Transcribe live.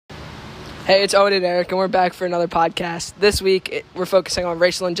Hey, it's Owen and Eric, and we're back for another podcast. This week, we're focusing on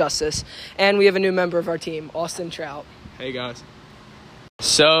racial injustice, and we have a new member of our team, Austin Trout. Hey, guys.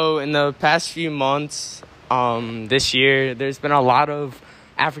 So, in the past few months, this year, there's been a lot of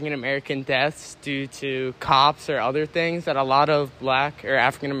African-American deaths due to cops or other things that a lot of Black or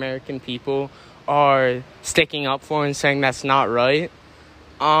African-American people are sticking up for and saying that's not right.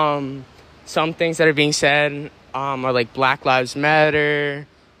 Some things that are being said are like Black Lives Matter,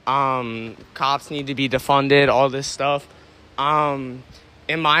 cops need to be defunded, all this stuff.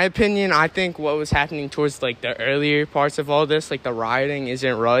 In my opinion, I think what was happening towards like the earlier parts of all this, like the rioting,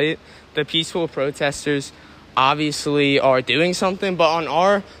 isn't right. The peaceful protesters obviously are doing something, but on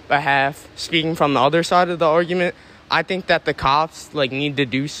our behalf, speaking from the other side of the argument, I think that the cops need to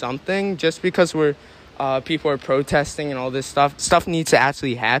do something. Just because people are protesting and all this stuff needs to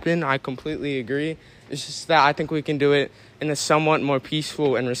actually happen. I completely agree. It's just that I think we can do it in a somewhat more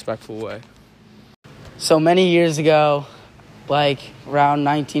peaceful and respectful way. So many years ago, around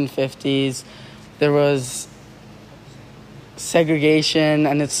 1950s, there was segregation,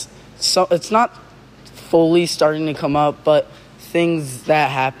 and it's not fully starting to come up, but things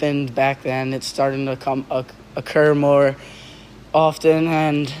that happened back then, it's starting to occur more often,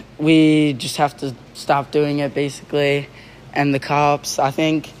 and we just have to stop doing it, basically. And the cops, I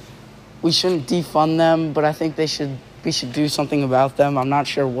think we shouldn't defund them, but I think we should do something about them. I'm not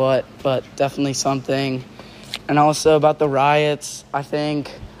sure what, but definitely something. And also about the riots, I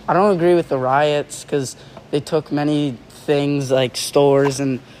don't agree with the riots because they took many things like stores,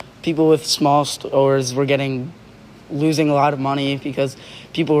 and people with small stores were losing a lot of money because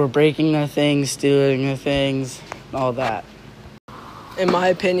people were breaking their things, stealing their things, all that. In my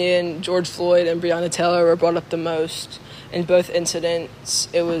opinion, George Floyd and Breonna Taylor were brought up the most. In both incidents,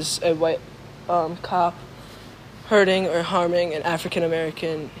 it was a white cop hurting or harming an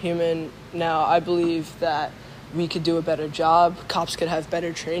African-American human. Now, I believe that we could do a better job. Cops could have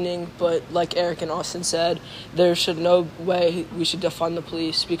better training, but like Eric and Austin said, there should no way we should defund the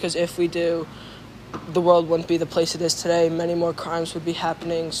police, because if we do, the world wouldn't be the place it is today. Many more crimes would be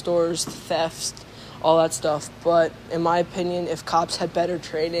happening, stores, thefts, all that stuff. But in my opinion, if cops had better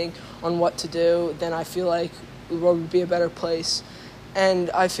training on what to do, then I feel like the world would be a better place. And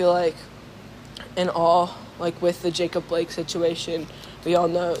I feel like with the Jacob Blake situation, we all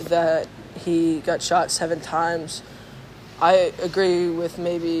know that he got shot 7 times. I agree with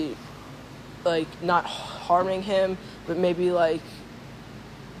maybe not harming him, but maybe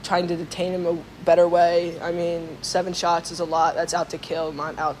trying to detain him a better way. I mean, 7 shots is a lot. That's out to kill,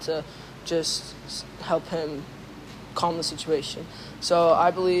 not out to just help him calm the situation. So I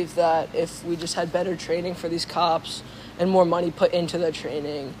believe that if we just had better training for these cops and more money put into their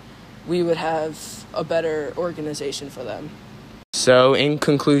training, we would have a better organization for them. So in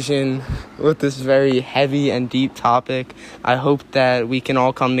conclusion, with this very heavy and deep topic, I hope that we can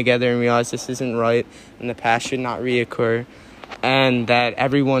all come together and realize this isn't right and the past should not reoccur, and that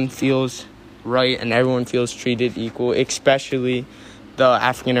everyone feels right and everyone feels treated equal, especially the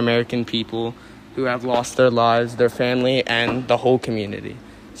African American people who have lost their lives, their family, and the whole community.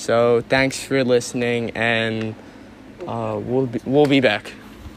 So thanks for listening, and we'll be back.